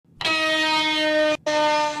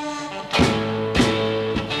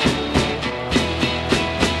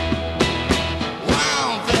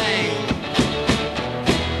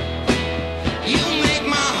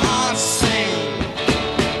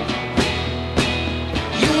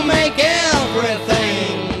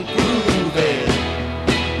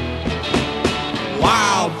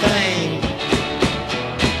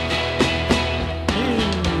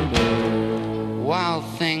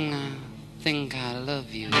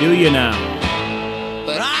do you now?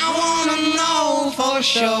 But I wanna know for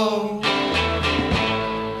sure.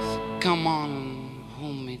 Come on and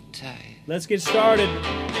hold me tight. Let's get started.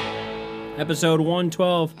 Episode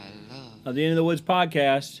 112 of the End of the Woods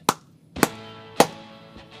podcast.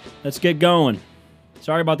 Let's get going.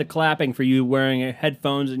 Sorry about the clapping for you wearing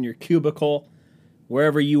headphones in your cubicle,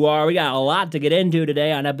 wherever you are. We got a lot to get into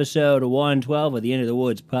today on episode 112 of the End of the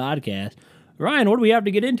Woods podcast. Ryan, what do we have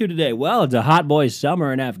to get into today? Well, it's a hot boy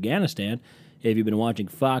summer in Afghanistan. If you've been watching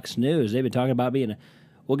Fox News, they've been talking about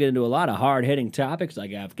we'll get into a lot of hard-hitting topics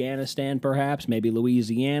like Afghanistan, perhaps, maybe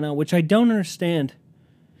Louisiana, which I don't understand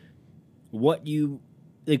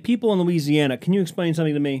people in Louisiana, can you explain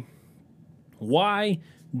something to me? Why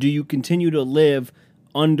do you continue to live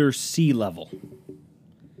under sea level?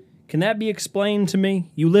 Can that be explained to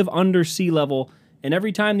me? You live under sea level, and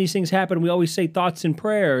every time these things happen, we always say thoughts and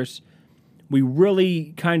prayers. We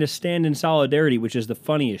really kind of stand in solidarity, which is the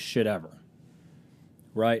funniest shit ever.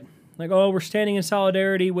 Right? Like, oh, we're standing in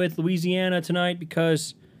solidarity with Louisiana tonight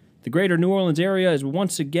because the greater New Orleans area is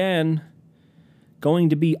once again going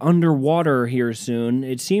to be underwater here soon.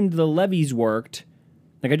 It seemed the levees worked.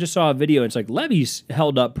 Like, I just saw a video, and it's like, levees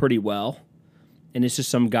held up pretty well. And it's just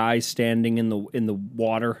some guys standing in the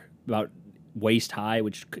water about waist high,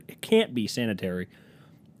 which can't be sanitary.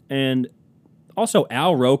 And also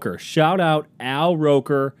Al Roker. Shout out Al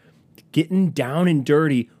Roker, getting down and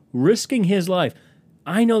dirty, risking his life.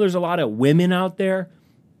 I know there's a lot of women out there,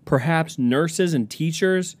 perhaps nurses and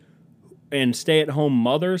teachers and stay-at-home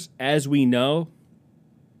mothers, as we know,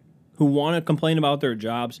 who want to complain about their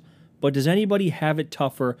jobs. But does anybody have it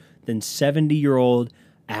tougher than 70-year-old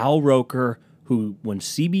Al Roker, who, when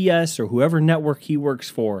CBS or whoever network he works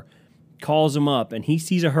for calls him up and he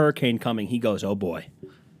sees a hurricane coming, he goes, oh boy.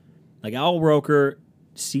 Like, Al Roker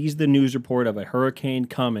sees the news report of a hurricane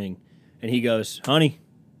coming, and he goes, honey,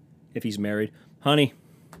 if he's married, honey,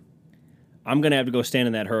 I'm going to have to go stand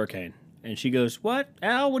in that hurricane. And she goes, what?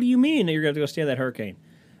 Al, what do you mean that you're going to have to go stand in that hurricane?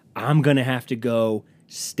 I'm going to have to go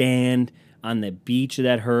stand on the beach of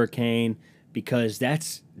that hurricane because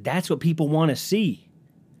that's what people want to see.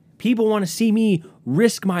 People want to see me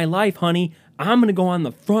risk my life, honey. I'm going to go on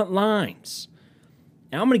the front lines.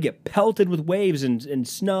 And I'm going to get pelted with waves and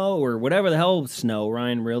snow or whatever the hell snow,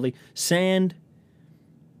 Ryan, really. Sand,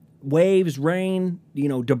 waves, rain,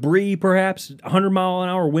 debris perhaps,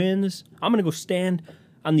 100-mile-an-hour winds. I'm going to go stand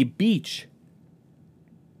on the beach.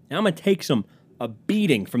 And I'm going to take a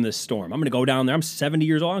beating from this storm. I'm going to go down there. I'm 70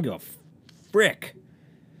 years old. I'm going to go, frick.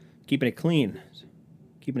 Keeping it clean.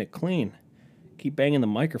 Keeping it clean. Keep banging the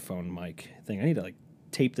microphone mic thing. I need to,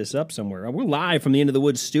 tape this up somewhere. We're live from the End of the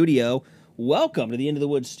Woods studio. Welcome to the End of the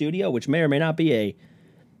Woods studio, which may or may not be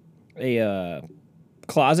a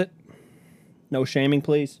closet. No shaming,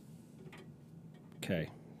 please. Okay.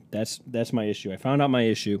 That's my issue. I found out my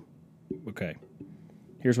issue. Okay.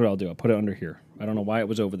 Here's what I'll do. I'll put it under here. I don't know why it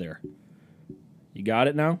was over there. You got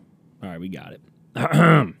it now? All right, we got it.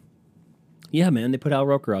 Yeah, man, they put Al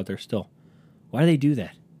Roker out there still. Why do they do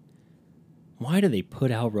that? Why do they put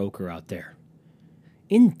Al Roker out there?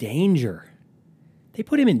 In danger. They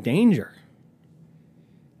put him in danger.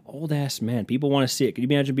 Old-ass man. People want to see it. Can you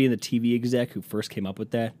imagine being the TV exec who first came up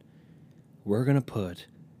with that? We're going to put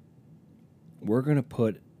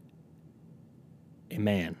a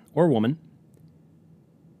man or woman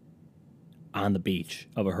on the beach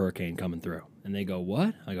of a hurricane coming through. And they go,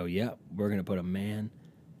 what? I go, yeah, we're going to put a man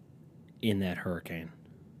in that hurricane.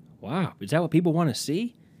 Wow, is that what people want to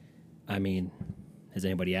see? I mean, has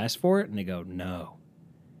anybody asked for it? And they go, no.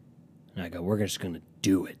 And I go, we're just going to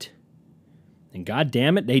do it. And God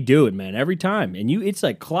damn it, they do it, man, every time. And it's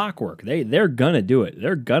like clockwork. They're going to do it.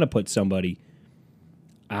 They're going to put somebody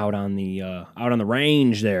out on the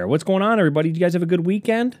range there. What's going on, everybody? Did you guys have a good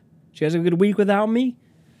weekend? Did you guys have a good week without me?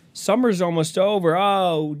 Summer's almost over.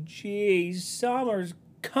 Oh, geez, summer's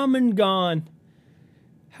come and gone.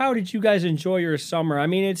 How did you guys enjoy your summer? I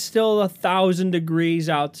mean, it's still 1,000 degrees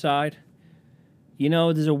outside.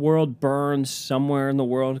 There's a world burns somewhere in the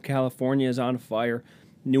world. California is on fire.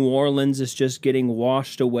 New Orleans is just getting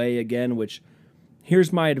washed away again, which,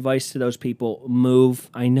 here's my advice to those people. Move.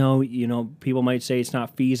 I know, people might say it's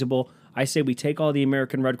not feasible. I say we take all the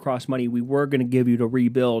American Red Cross money we were going to give you to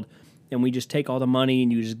rebuild, and we just take all the money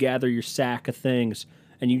and you just gather your sack of things,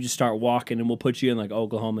 and you just start walking, and we'll put you in,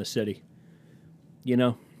 Oklahoma City.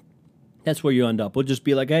 That's where you end up. We'll just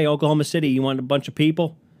be like, hey, Oklahoma City, you want a bunch of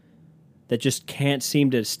people that just can't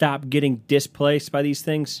seem to stop getting displaced by these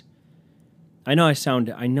things? I know I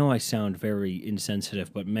sound very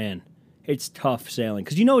insensitive, but man, it's tough sailing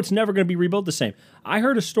because it's never going to be rebuilt the same. I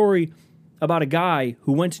heard a story about a guy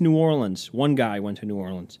who went to New Orleans. One guy went to New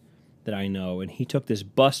Orleans that I know, and he took this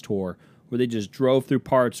bus tour where they just drove through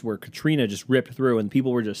parts where Katrina just ripped through and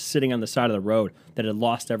people were just sitting on the side of the road that had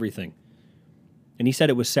lost everything. And he said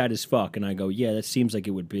it was sad as fuck, and I go, yeah, that seems like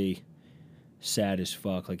it would be sad as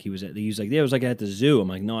fuck. Like he was like, yeah, it was like at the zoo. I'm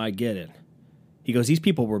like, no, I get it. He goes, these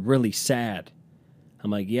people were really sad. I'm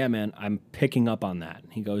like, yeah, man, I'm picking up on that.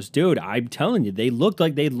 He goes, dude, I'm telling you, they looked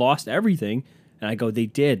like they'd lost everything. And I go, they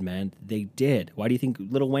did, man. They did. Why do you think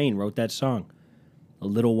Lil Wayne wrote that song?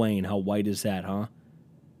 Lil Wayne, how white is that, huh?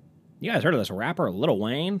 You guys heard of this rapper, Lil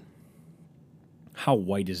Wayne? How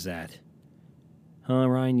white is that? Huh,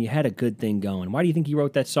 Ryan? You had a good thing going. Why do you think he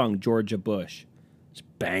wrote that song, Georgia Bush? It's a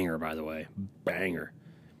banger, by the way. Banger.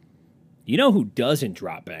 You know who doesn't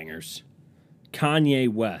drop bangers? Kanye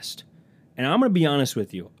West. And I'm going to be honest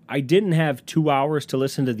with you. I didn't have 2 hours to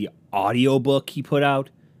listen to the audiobook he put out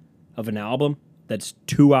of an album that's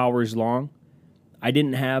 2 hours long. I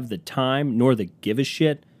didn't have the time nor the give a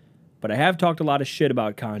shit, but I have talked a lot of shit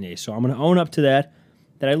about Kanye, so I'm going to own up to that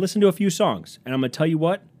I listened to a few songs. And I'm going to tell you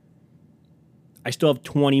what, I still have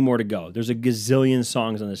 20 more to go. There's a gazillion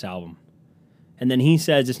songs on this album. And then he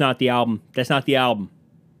says it's not the album. That's not the album.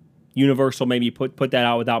 Universal made me put that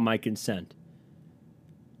out without my consent.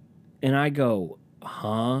 And I go,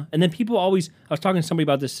 huh? And then people always, I was talking to somebody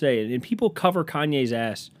about this today, and people cover Kanye's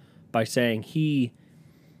ass by saying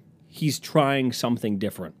he's trying something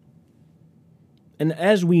different. And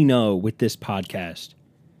as we know with this podcast,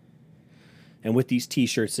 and with these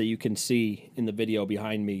t-shirts that you can see in the video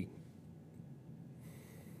behind me,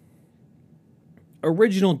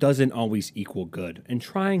 original doesn't always equal good, and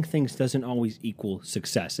trying things doesn't always equal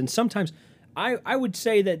success. And sometimes I would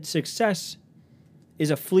say that success is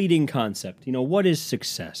a fleeting concept. You know, what is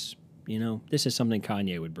success? You know, this is something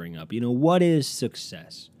Kanye would bring up. You know, what is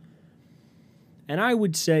success? And I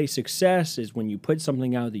would say success is when you put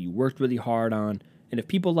something out that you worked really hard on, and if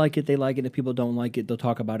people like it, they like it. If people don't like it, they'll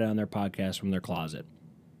talk about it on their podcast from their closet.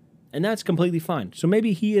 And that's completely fine. So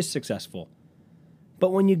maybe he is successful.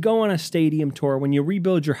 But when you go on a stadium tour, when you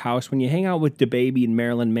rebuild your house, when you hang out with DaBaby and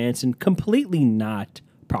Marilyn Manson, completely not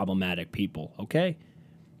problematic people, okay?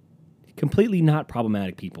 Completely not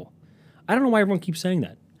problematic people. I don't know why everyone keeps saying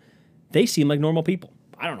that. They seem like normal people.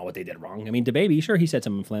 I don't know what they did wrong. I mean, DaBaby, sure, he said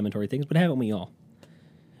some inflammatory things, but haven't we all?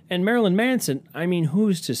 And Marilyn Manson, I mean,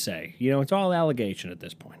 who's to say? You know, it's all allegation at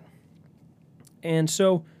this point. And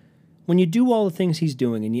so when you do all the things he's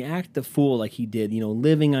doing and you act the fool like he did, you know,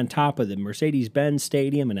 living on top of the Mercedes-Benz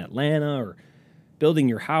Stadium in Atlanta or building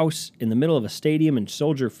your house in the middle of a stadium in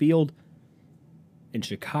Soldier Field in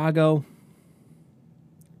Chicago,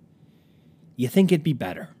 you think it'd be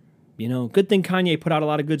better. You know, good thing Kanye put out a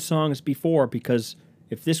lot of good songs before, because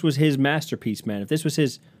if this was his masterpiece, man, if this was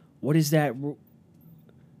his, what is that,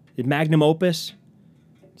 magnum opus?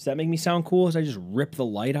 Does that make me sound cool as I just rip the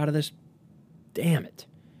light out of this? Damn it.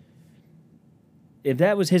 If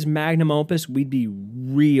that was his magnum opus, we'd be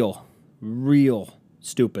real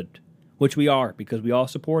stupid, which we are, because we all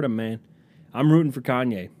support him, man. I'm rooting for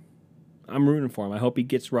Kanye. I'm rooting for him. I hope he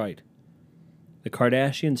gets right. The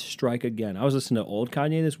Kardashians strike again. I was listening to old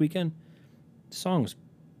Kanye this weekend. Songs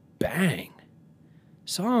bang.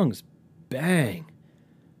 Songs bang.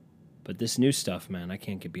 But this new stuff, man, I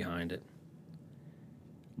can't get behind it.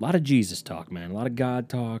 A lot of Jesus talk, man. A lot of God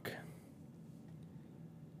talk.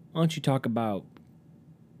 Why don't you talk about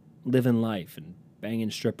living life and banging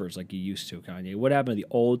strippers like you used to, Kanye? What happened to the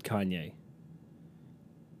old Kanye?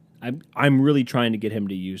 I'm really trying to get him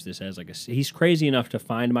to use this as like a... He's crazy enough to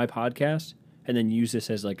find my podcast and then use this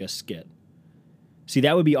as like a skit. See,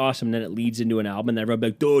 that would be awesome. Then it leads into an album and everyone would be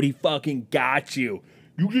like, dude, he fucking got you.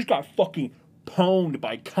 You just got fucking pwned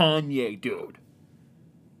by Kanye, dude.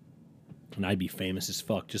 And I'd be famous as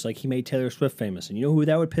fuck, just like he made Taylor Swift famous. And you know who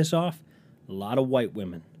that would piss off? A lot of white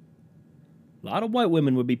women. A lot of white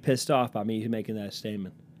women would be pissed off by me making that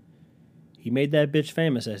statement. He made that bitch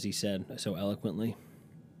famous, as he said so eloquently.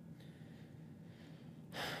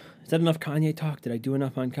 Is that enough Kanye talk? Did I do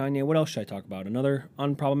enough on Kanye? What else should I talk about? Another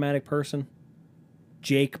unproblematic person?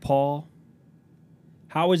 Jake Paul.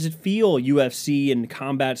 How does it feel, UFC and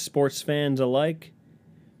combat sports fans alike?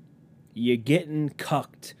 You're getting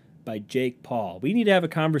cucked by Jake Paul. We need to have a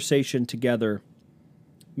conversation together.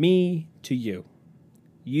 Me to you.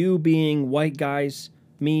 You being white guys,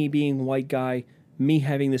 me being white guy, me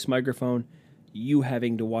having this microphone, you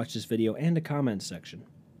having to watch this video, and a comment section.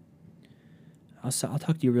 I'll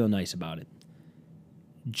talk to you real nice about it.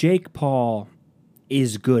 Jake Paul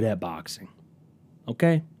is good at boxing.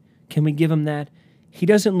 Okay? Can we give him that? He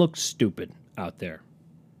doesn't look stupid out there.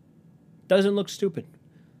 Doesn't look stupid.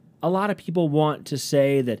 A lot of people want to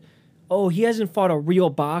say that, Oh, he hasn't fought a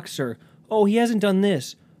real boxer. Oh, he hasn't done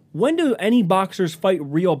this. When do any boxers fight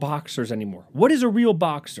real boxers anymore? What is a real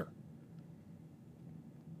boxer?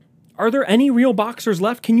 Are there any real boxers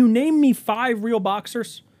left? Can you name me 5 real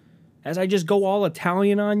boxers? As I just go all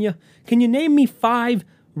Italian on you. Can you name me 5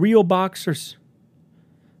 real boxers?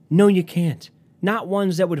 No, you can't. Not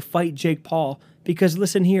ones that would fight Jake Paul, because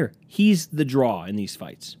listen here, he's the draw in these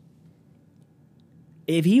fights.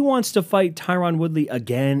 If he wants to fight Tyron Woodley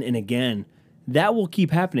again and again, that will keep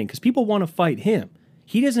happening because people want to fight him.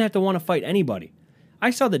 He doesn't have to want to fight anybody. I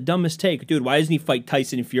saw the dumbest take. Dude, why doesn't he fight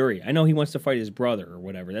Tyson Fury? I know he wants to fight his brother or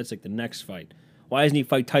whatever. That's like the next fight. Why doesn't he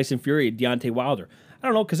fight Tyson Fury and Deontay Wilder? I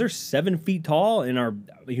don't know, because they're 7 feet tall and are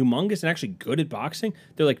humongous and actually good at boxing.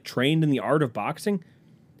 They're like trained in the art of boxing.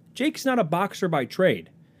 Jake's not a boxer by trade.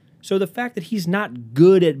 So the fact that he's not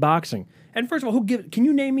good at boxing. And first of all, can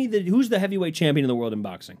you name me who's the heavyweight champion in the world in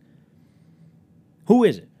boxing? Who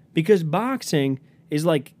is it? Because boxing is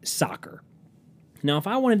like soccer. Now, if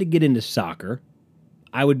I wanted to get into soccer,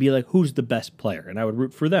 I would be like, who's the best player? And I would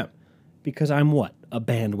root for them. Because I'm what? A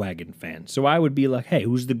bandwagon fan. So I would be like, hey,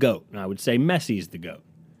 who's the GOAT? And I would say Messi's the GOAT.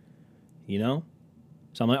 You know?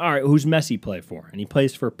 So I'm like, all right, who's Messi play for? And he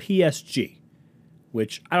plays for PSG,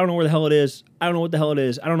 which I don't know where the hell it is. I don't know what the hell it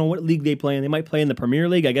is. I don't know what league they play in. They might play in the Premier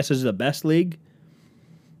League. I guess this is the best league.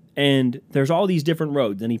 And there's all these different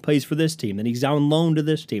roads. And he plays for this team. Then he's on loan to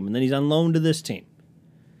this team. And then he's on loan to this team.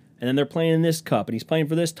 And then they're playing in this cup, and he's playing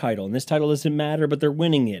for this title, and this title doesn't matter, but they're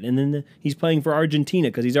winning it. And then he's playing for Argentina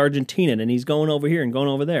because he's Argentinian, and he's going over here and going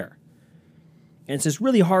over there. And it's this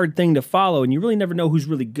really hard thing to follow, and you really never know who's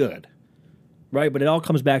really good, right? But it all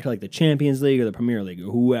comes back to like the Champions League or the Premier League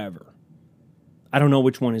or whoever. I don't know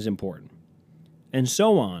which one is important. And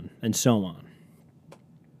so on and so on.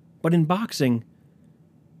 But in boxing,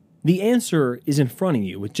 the answer is in front of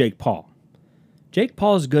you with Jake Paul. Jake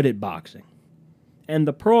Paul is good at boxing. And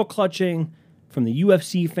the pearl clutching from the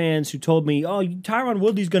UFC fans who told me, oh, Tyron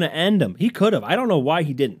Woodley's going to end him. He could have. I don't know why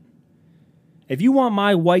he didn't. If you want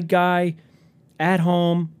my white guy, at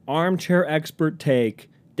home, armchair expert take,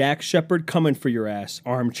 Dax Shepard coming for your ass,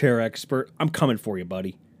 armchair expert, I'm coming for you,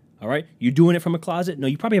 buddy. All right? You doing it from a closet? No,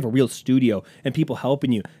 you probably have a real studio and people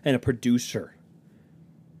helping you and a producer.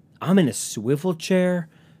 I'm in a swivel chair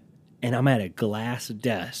and I'm at a glass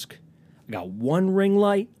desk. I got one ring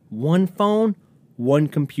light, one phone, one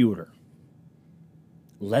computer.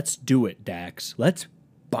 Let's do it, Dax. Let's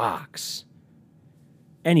box.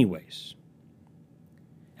 Anyways,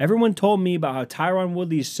 everyone told me about how Tyron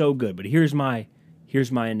Woodley is so good, but here's my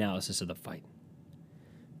analysis of the fight.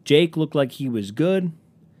 Jake looked like he was good.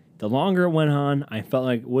 The longer it went on, I felt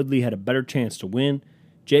like Woodley had a better chance to win.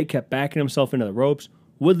 Jake kept backing himself into the ropes.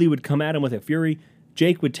 Woodley would come at him with a fury.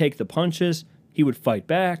 Jake would take the punches. He would fight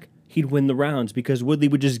back. He'd win the rounds because Woodley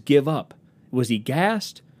would just give up. Was he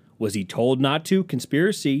gassed? Was he told not to?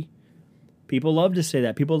 Conspiracy. People love to say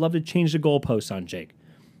that. People love to change the goalposts on Jake.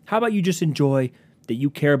 How about you just enjoy that you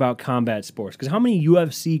care about combat sports? Because how many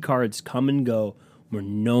UFC cards come and go where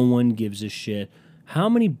no one gives a shit? How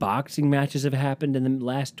many boxing matches have happened in the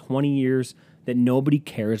last 20 years that nobody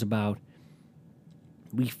cares about?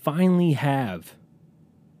 We finally have.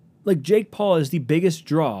 Like, Jake Paul is the biggest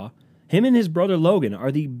draw. Him and his brother Logan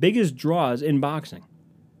are the biggest draws in boxing.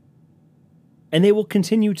 And they will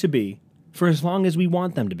continue to be for as long as we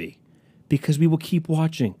want them to be. Because we will keep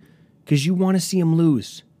watching. Because you want to see him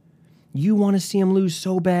lose. You want to see him lose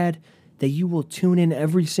so bad that you will tune in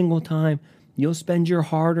every single time. You'll spend your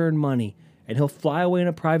hard-earned money. And he'll fly away in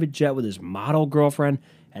a private jet with his model girlfriend.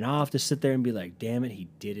 And I'll have to sit there and be like, damn it, he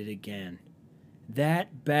did it again.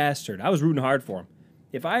 That bastard. I was rooting hard for him.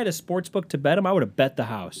 If I had a sports book to bet him, I would have bet the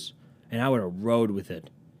house. And I would have rode with it.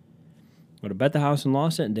 I would have bet the house and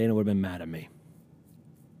lost it, and Dana would have been mad at me.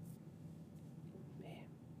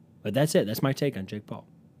 But that's it. That's my take on Jake Paul.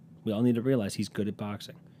 We all need to realize he's good at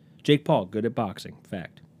boxing. Jake Paul, good at boxing.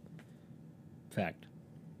 Fact. Fact.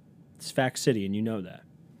 It's Fact City, and you know that.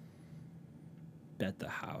 Bet the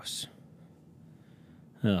house.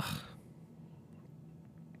 Ugh.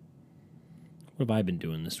 What have I been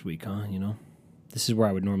doing this week, huh? You know? This is where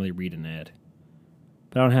I would normally read an ad.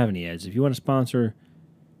 But I don't have any ads. If you want to sponsor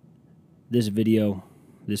this video,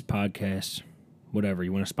 this podcast, whatever,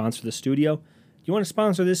 you want to sponsor the studio, you want to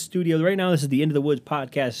sponsor this studio, right now this is the Into the Woods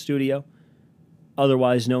podcast studio,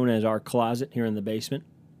 otherwise known as our closet here in the basement.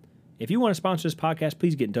 If you want to sponsor this podcast,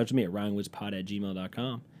 please get in touch with me at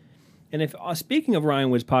ryanwoodspod@gmail.com. And if speaking of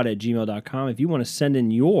ryanwoodspod@gmail.com, if you want to send in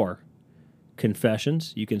your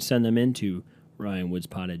confessions, you can send them into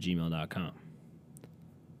ryanwoodspod@gmail.com.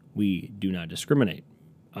 We do not discriminate.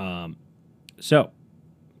 So,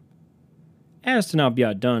 as to not be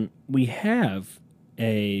outdone, we have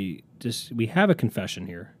a confession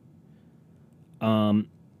here,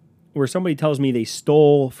 where somebody tells me they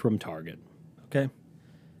stole from Target. Okay,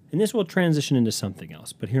 and this will transition into something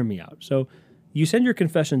else, but hear me out. So, you send your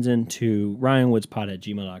confessions in to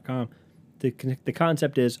ryanwoodspot@gmail.com. The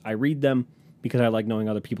concept is I read them because I like knowing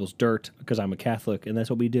other people's dirt because I'm a Catholic, and that's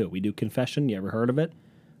what we do. We do confession. You ever heard of it?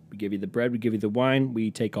 We give you the bread, we give you the wine,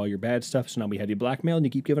 we take all your bad stuff, so now we have you blackmailed and you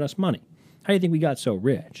keep giving us money. How do you think we got so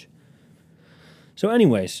rich? So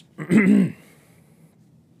anyways, this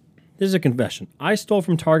is a confession. I stole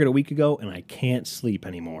from Target a week ago and I can't sleep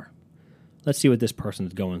anymore. Let's see what this person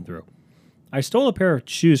is going through. I stole a pair of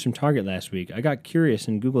shoes from Target last week. I got curious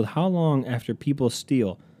and Googled how long after people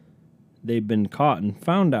steal they've been caught and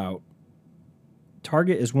found out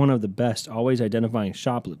Target is one of the best always identifying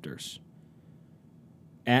shoplifters.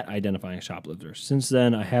 At identifying shoplifters. Since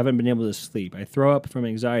then, I haven't been able to sleep. I throw up from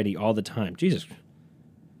anxiety all the time. Jesus.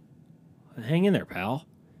 Hang in there, pal.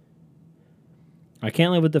 I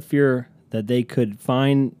can't live with the fear that they could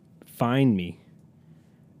find me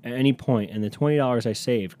at any point, and the $20 I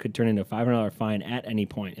saved could turn into a $500 fine at any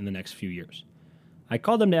point in the next few years. I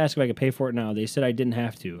called them to ask if I could pay for it now. They said I didn't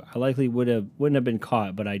have to. I likely wouldn't have been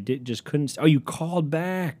caught, but I just couldn't. Oh, you called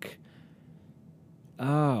back.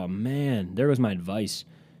 Oh, man. There was my advice.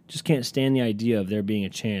 Just can't stand the idea of there being a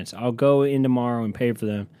chance. I'll go in tomorrow and pay for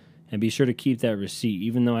them and be sure to keep that receipt.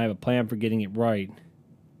 Even though I have a plan for getting it right,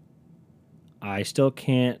 I still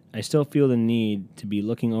feel the need to be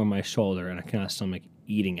looking over my shoulder and I cannot stomach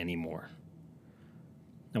eating anymore.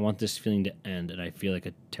 I want this feeling to end and I feel like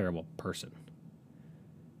a terrible person.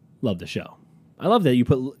 Love the show. I love that you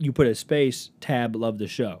put a space, tab, love the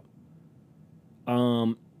show.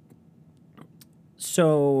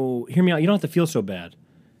 So hear me out. You don't have to feel so bad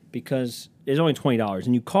because it's only $20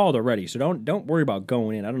 and you called already. So don't worry about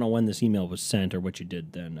going in. I don't know when this email was sent or what you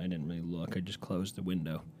did then. I didn't really look. I just closed the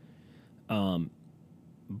window.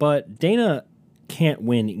 But Dana can't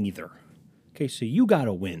win either. Okay, so you got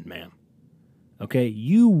to win, ma'am. Okay,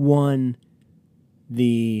 you won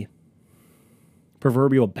the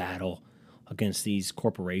proverbial battle against these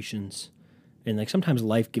corporations. And like sometimes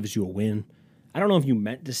life gives you a win. I don't know if you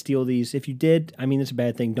meant to steal these. If you did, I mean, it's a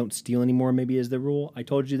bad thing. Don't steal anymore, maybe is the rule. I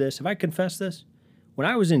told you this. Have I confessed this? When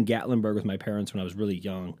I was in Gatlinburg with my parents when I was really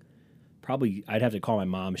young, probably I'd have to call my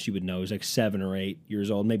mom. She would know. It was like 7 or 8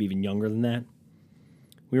 years old, maybe even younger than that.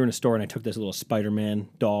 We were in a store and I took this little Spider-Man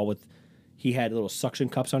doll he had little suction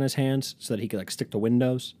cups on his hands so that he could like stick to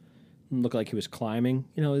windows and look like he was climbing.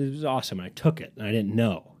 You know, it was awesome. And I took it and I didn't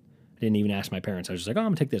know. I didn't even ask my parents. I was just like, oh, I'm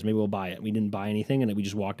going to take this. Maybe we'll buy it. We didn't buy anything and we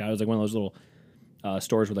just walked out. It was like one of those little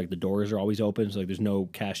stores where like the doors are always open. So like there's no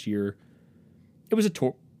cashier. It was a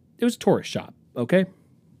tourist shop. Okay.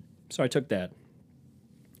 So I took that.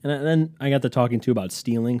 And then I got to talking too about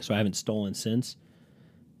stealing. So I haven't stolen since.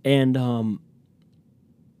 And,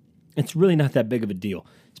 it's really not that big of a deal,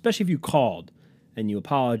 especially if you called and you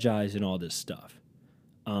apologize and all this stuff.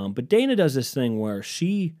 But Dana does this thing where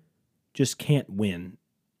she just can't win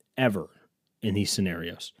ever in these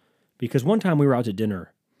scenarios. Because one time we were out to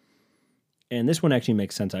dinner, and this one actually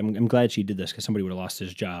makes sense. I'm glad she did this because somebody would have lost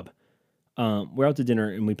his job. We're out to dinner,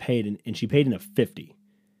 and we paid, and she paid in a 50.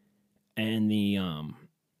 And the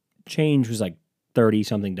change was like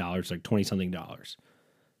 $30-something, like $20-something.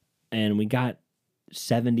 And we got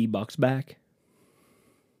 $70 back.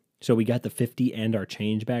 So we got the 50 and our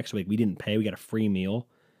change back. So like we didn't pay. We got a free meal,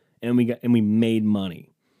 and we made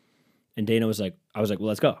money. And Dana was like, I was like, well,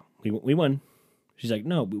 let's go. We won. She's like,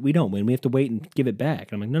 no, we don't win. We have to wait and give it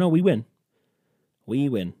back. And I'm like, no, we win. We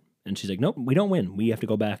win. And she's like, nope, we don't win. We have to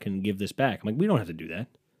go back and give this back. I'm like, we don't have to do that.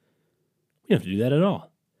 We don't have to do that at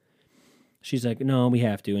all. She's like, no, we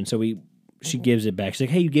have to. And so she gives it back. She's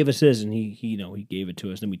like, hey, you gave us this. And he gave it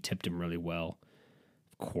to us. Then we tipped him really well.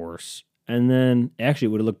 Course. And then actually it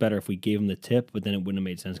would have looked better if we gave him the tip, but then it wouldn't have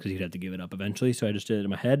made sense because he'd have to give it up eventually. So I just did it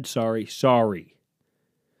in my head. Sorry.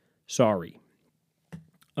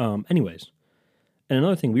 Anyways. And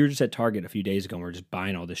another thing, we were just at Target a few days ago and we were just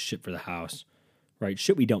buying all this shit for the house. Right?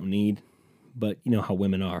 Shit we don't need. But you know how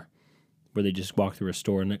women are. Where they just walk through a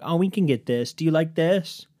store and like, oh, we can get this. Do you like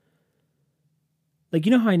this? Like,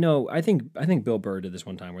 you know how I know? I think Bill Burr did this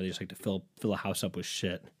one time where they just like to fill a house up with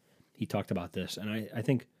shit. He talked about this, and I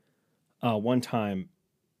think one time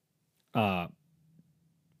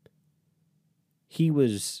he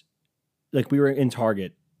was, like, we were in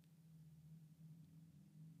Target.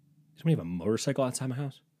 Somebody have a motorcycle outside my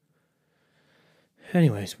house?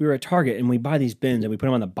 Anyways, we were at Target, and we buy these bins, and we put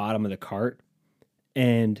them on the bottom of the cart,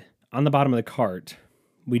 and on the bottom of the cart,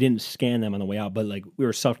 we didn't scan them on the way out, but, like, we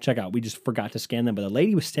were self-checkout. We just forgot to scan them, but the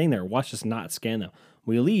lady was staying there, watched us not scan them.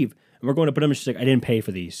 We leave, and we're going to put them in. She's like, I didn't pay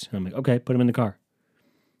for these. And I'm like, okay, put them in the car.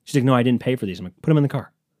 She's like, no, I didn't pay for these. I'm like, put them in the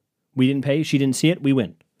car. We didn't pay. She didn't see it. We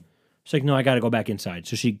win. She's like, no, I got to go back inside.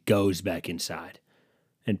 So she goes back inside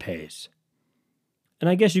and pays. And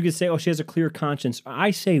I guess you could say, oh, she has a clear conscience. I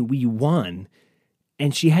say we won,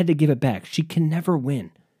 and she had to give it back. She can never win.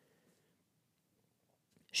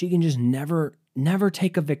 She can just never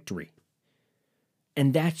take a victory.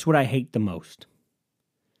 And that's what I hate the most.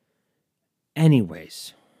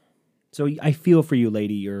 Anyways, so I feel for you,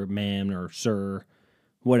 lady, or ma'am, or sir,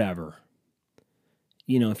 whatever.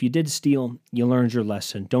 You know, if you did steal, you learned your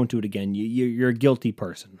lesson. Don't do it again. You're a guilty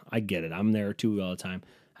person. I get it. I'm there too all the time.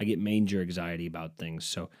 I get major anxiety about things.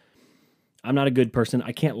 So I'm not a good person.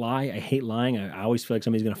 I can't lie. I hate lying. I always feel like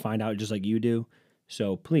somebody's going to find out just like you do.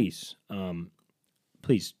 So please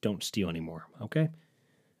don't steal anymore, okay?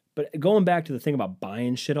 But going back to the thing about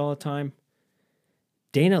buying shit all the time,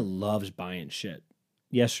 Dana loves buying shit.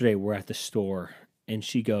 Yesterday, we're at the store, and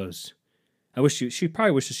she goes, she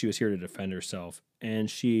probably wishes she was here to defend herself.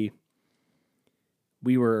 And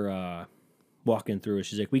we were walking through it.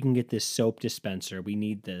 She's like, we can get this soap dispenser. We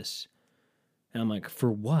need this. And I'm like,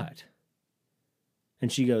 for what?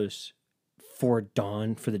 And she goes, for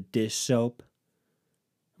Dawn, for the dish soap.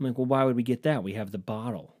 I'm like, well, why would we get that? We have the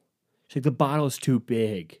bottle. She's like, the bottle's too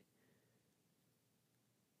big.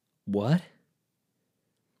 What?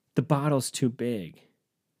 The bottle's too big.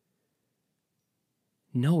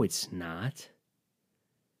 No, it's not.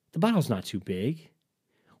 The bottle's not too big.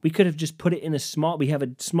 We could have just put it in we have a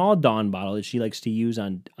small Dawn bottle that she likes to use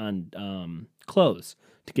on clothes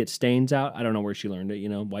to get stains out. I don't know where she learned it, you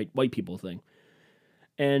know, white people thing.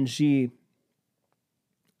 And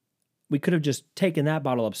we could have just taken that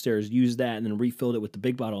bottle upstairs, used that, and then refilled it with the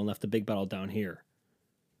big bottle and left the big bottle down here.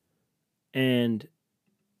 And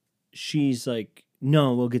she's like,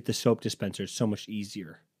 no, we'll get the soap dispenser. It's so much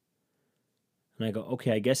easier. And I go,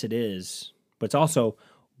 okay, I guess it is. But it's also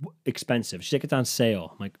expensive. She's like, it's on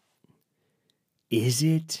sale. I'm like, is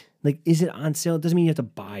it? Like, is it on sale? It doesn't mean you have to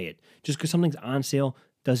buy it. Just because something's on sale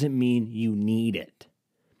doesn't mean you need it.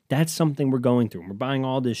 That's something we're going through. We're buying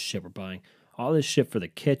all this shit. We're buying all this shit for the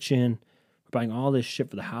kitchen. We're buying all this shit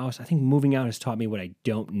for the house. I think moving out has taught me what I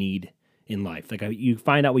don't need in life. Like, you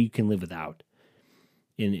find out what you can live without.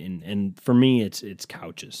 And for me, it's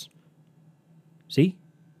couches. See?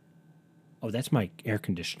 Oh, that's my air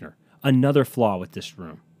conditioner. Another flaw with this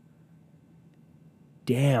room.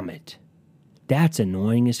 Damn it. That's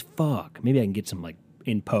annoying as fuck. Maybe I can get some, like,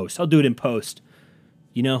 in post. I'll do it in post.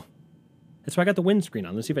 You know? That's why I got the windscreen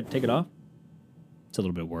on. Let's see if I can take it off. It's a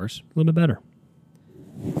little bit worse. A little bit better.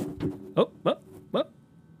 Oh.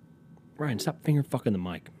 Ryan, stop finger fucking the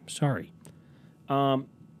mic. Sorry.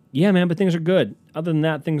 Yeah, man, but things are good. Other than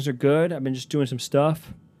that, things are good. I've been just doing some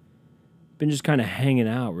stuff. Been just kind of hanging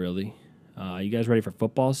out, really. You guys ready for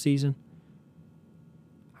football season?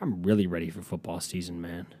 I'm really ready for football season,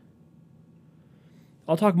 man.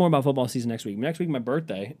 I'll talk more about football season next week. Next week, my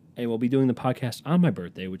birthday, and we'll be doing the podcast on my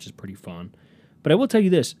birthday, which is pretty fun. But I will tell you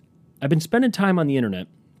this. I've been spending time on the internet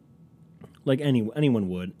like anyone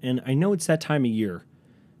would, and I know it's that time of year.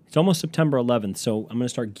 It's almost September 11th, so I'm going to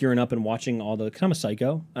start gearing up and watching all the... Because I'm a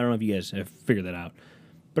psycho. I don't know if you guys have figured that out.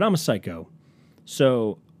 But I'm a psycho.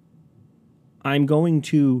 So I'm going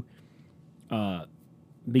to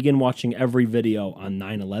begin watching every video on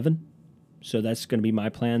 9/11. So that's going to be my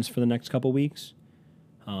plans for the next couple weeks.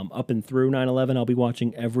 Up and through 9/11, I'll be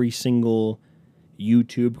watching every single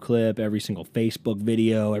YouTube clip, every single Facebook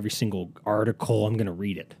video, every single article. I'm going to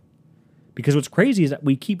read it. Because what's crazy is that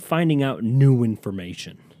we keep finding out new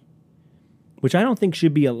information. Which I don't think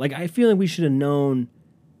should be I feel like we should have known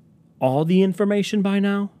all the information by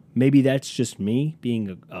now. Maybe that's just me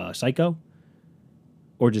being a psycho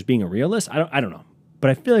or just being a realist. I don't know.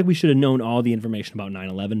 But I feel like we should have known all the information about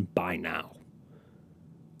 9/11 by now.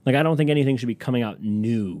 Like, I don't think anything should be coming out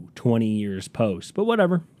new 20 years post. But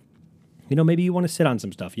whatever. You know, maybe you want to sit on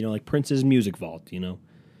some stuff. You know, like Prince's Music Vault, you know.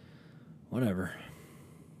 Whatever.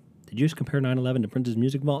 Did you just compare 9/11 to Prince's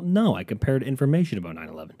Music Vault? No, I compared information about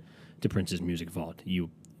 9/11 to Prince's Music Vault. You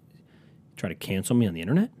try to cancel me on the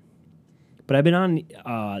internet? But I've been on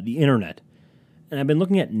the internet, and I've been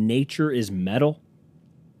looking at Nature is Metal.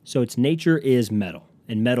 So it's Nature is Metal,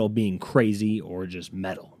 and metal being crazy or just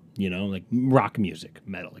metal, you know, like rock music,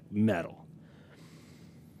 metal, like metal.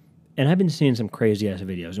 And I've been seeing some crazy-ass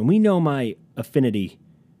videos, and we know my affinity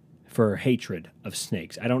for hatred of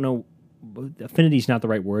snakes. I don't know, affinity is not the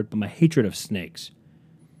right word, but my hatred of snakes.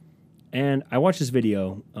 And I watched this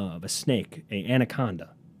video of a snake, an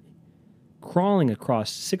anaconda, crawling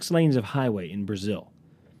across 6 lanes of highway in Brazil.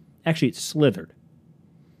 Actually, it slithered.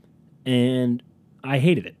 And I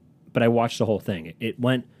hated it, but I watched the whole thing. It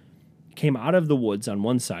came out of the woods on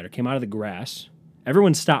one side, or came out of the grass.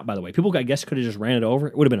 Everyone stopped, by the way. People, I guess, could have just ran it over.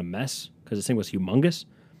 It would have been a mess because this thing was humongous.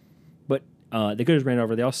 But they could have just ran it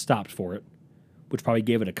over. They all stopped for it, which probably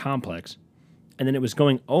gave it a complex. And then it was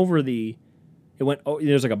going over there's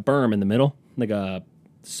like a berm in the middle, like a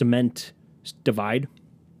cement divide.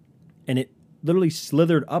 And it literally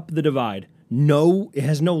slithered up the divide. It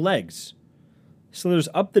has no legs. Slithers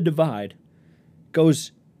up the divide,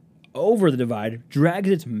 goes over the divide, drags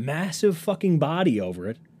its massive fucking body over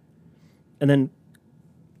it, and then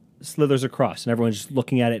slithers across, and everyone's just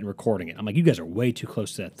looking at it and recording it. I'm like, you guys are way too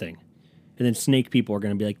close to that thing. And then snake people are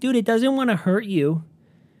going to be like, dude, it doesn't want to hurt you.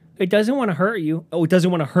 It doesn't want to hurt you. Oh, it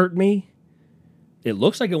doesn't want to hurt me? It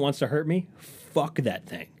looks like it wants to hurt me. Fuck that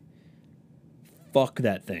thing. Fuck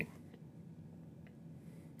that thing.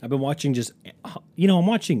 I've been watching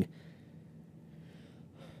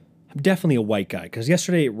I'm definitely a white guy, because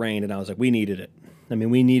yesterday it rained, and I was like, we needed it. I mean,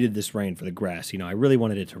 we needed this rain for the grass. I really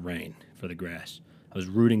wanted it to rain for the grass. I was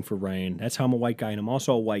rooting for rain. That's how I'm a white guy, and I'm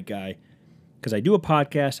also a white guy because I do a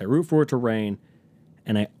podcast, I root for it to rain,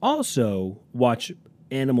 and I also watch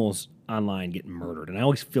animals online get murdered, and I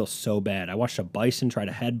always feel so bad. I watched a bison try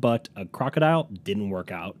to headbutt a crocodile. Didn't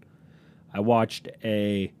work out. I watched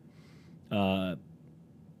a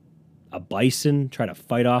bison try to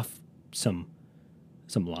fight off some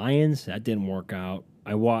lions. That didn't work out.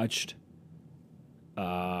 I watched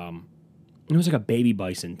it was like a baby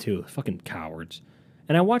bison too. Fucking cowards.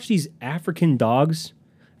 And I watched these African dogs,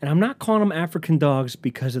 and I'm not calling them African dogs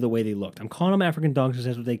because of the way they looked. I'm calling them African dogs because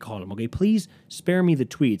that's what they called them. Okay, please spare me the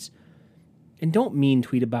tweets. And don't mean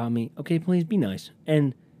tweet about me. Okay, please be nice.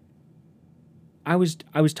 And I was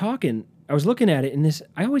looking at it, and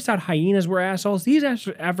I always thought hyenas were assholes. These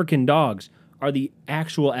African dogs are the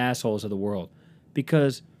actual assholes of the world.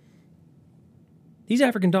 Because these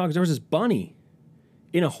African dogs, there was this bunny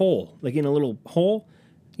in a hole, like in a little hole.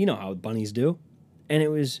 You know how bunnies do. And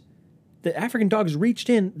the African dogs reached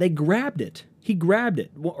in, they grabbed it. He grabbed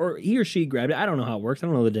it, or he or she grabbed it. I don't know how it works. I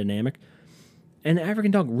don't know the dynamic. And the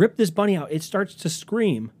African dog ripped this bunny out. It starts to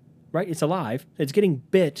scream, right? It's alive. It's getting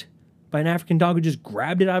bit by an African dog who just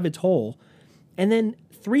grabbed it out of its hole. And then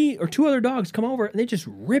 3 or 2 other dogs come over, and they just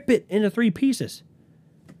rip it into 3 pieces.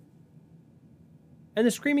 And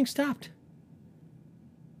the screaming stopped.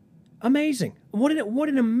 Amazing. What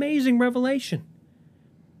an amazing revelation.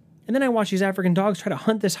 And then I watched these African dogs try to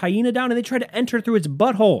hunt this hyena down, and they tried to enter through its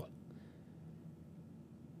butthole.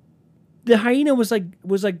 The hyena was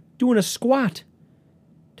like doing a squat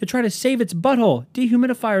to try to save its butthole.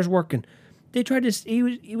 Dehumidifier's working. They tried to.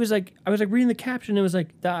 He was like, I was like reading the caption. It was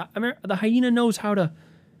like the hyena knows how to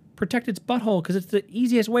protect its butthole because it's the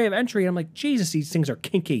easiest way of entry. And I'm like, Jesus, these things are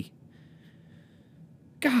kinky.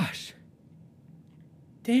 Gosh.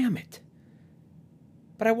 Damn it.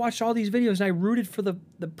 But I watched all these videos and I rooted for the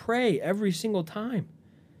prey every single time.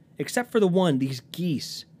 Except for these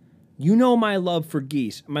geese. You know my love for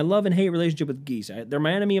geese. My love and hate relationship with geese. They're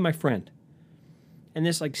my enemy and my friend. And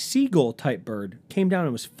this like seagull type bird came down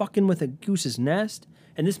and was fucking with a goose's nest.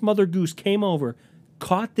 And this mother goose came over,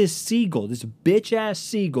 caught this seagull, this bitch ass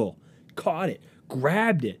seagull, caught it,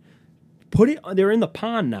 grabbed it, put it, they're in the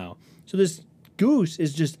pond now. So this goose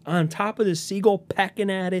is just on top of the seagull, pecking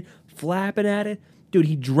at it, flapping at it. Dude,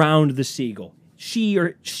 he drowned the seagull.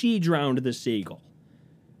 She drowned the seagull.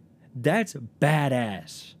 That's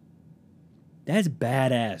badass. That's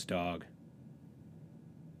badass, dog.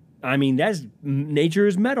 I mean, nature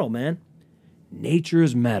is metal, man. Nature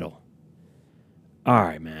is metal. All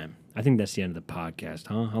right, man. I think that's the end of the podcast,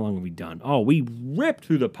 huh? How long have we done? Oh, we ripped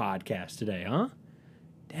through the podcast today, huh?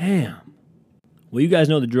 Damn. Well, you guys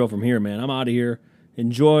know the drill from here, man. I'm out of here.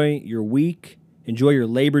 Enjoy your week. Enjoy your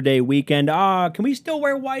Labor Day weekend. Can we still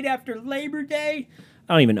wear white after Labor Day?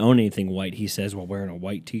 I don't even own anything white, he says, while wearing a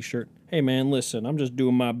white t-shirt. Hey, man, listen, I'm just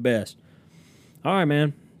doing my best. All right,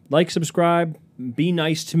 man. Like, subscribe. Be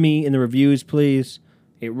nice to me in the reviews, please.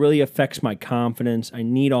 It really affects my confidence. I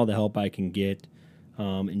need all the help I can get.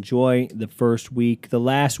 Enjoy the first week, the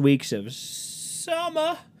last weeks of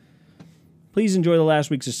summer. Please enjoy the last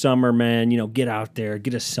weeks of summer, man. Get out there,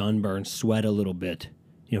 get a sunburn, sweat a little bit.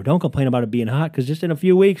 Don't complain about it being hot, because just in a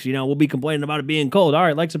few weeks, we'll be complaining about it being cold. All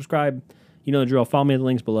right, like, subscribe. You know the drill. Follow me at the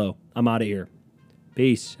links below. I'm out of here.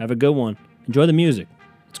 Peace. Have a good one. Enjoy the music.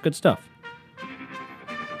 It's good stuff.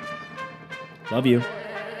 Love you.